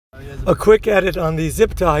A quick edit on the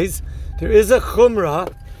zip ties. There is a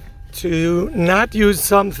chumrah to not use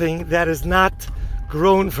something that is not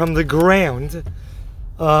grown from the ground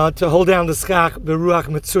to hold down the skach beruach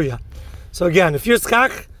mitzuya. So again, if your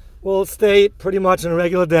skach will stay pretty much on a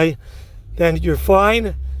regular day, then you're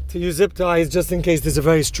fine to use zip ties just in case there's a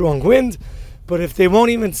very strong wind. But if they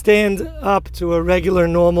won't even stand up to a regular,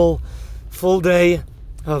 normal, full day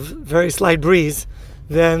of very slight breeze,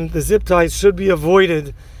 then the zip ties should be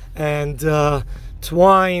avoided, and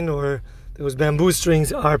twine or those bamboo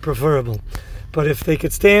strings are preferable. But if they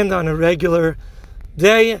could stand on a regular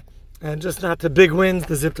day and just not to big winds,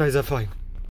 the zip ties are fine.